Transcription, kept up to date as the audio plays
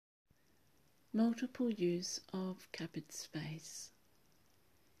Multiple use of cupboard space.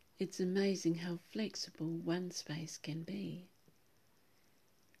 It's amazing how flexible one space can be.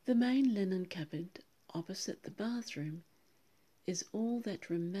 The main linen cupboard opposite the bathroom is all that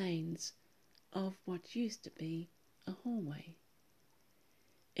remains of what used to be a hallway.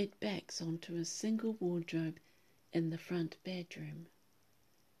 It backs onto a single wardrobe in the front bedroom.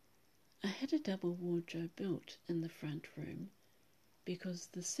 I had a double wardrobe built in the front room because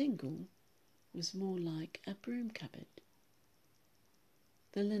the single was more like a broom cupboard.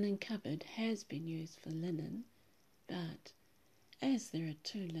 The linen cupboard has been used for linen, but as there are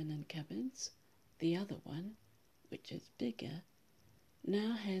two linen cupboards, the other one, which is bigger,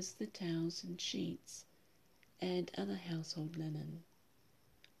 now has the towels and sheets and other household linen.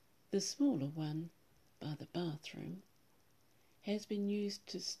 The smaller one, by the bathroom, has been used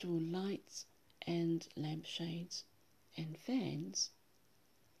to store lights and lampshades and fans,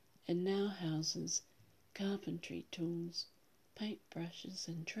 and now houses carpentry tools, paintbrushes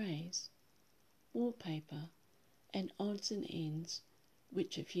and trays, wallpaper, and odds and ends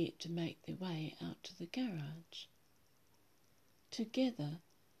which have yet to make their way out to the garage. Together,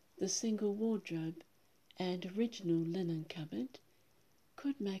 the single wardrobe and original linen cupboard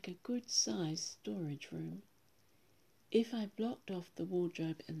could make a good-sized storage room if I blocked off the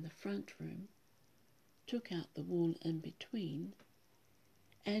wardrobe in the front room, took out the wall in between,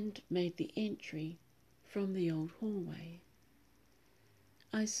 and made the entry from the old hallway.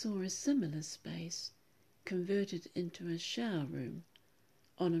 I saw a similar space converted into a shower room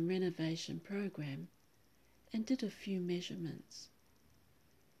on a renovation program and did a few measurements.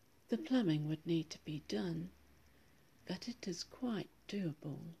 The plumbing would need to be done, but it is quite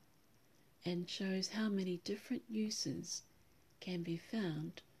doable and shows how many different uses can be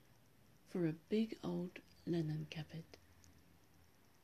found for a big old linen cupboard.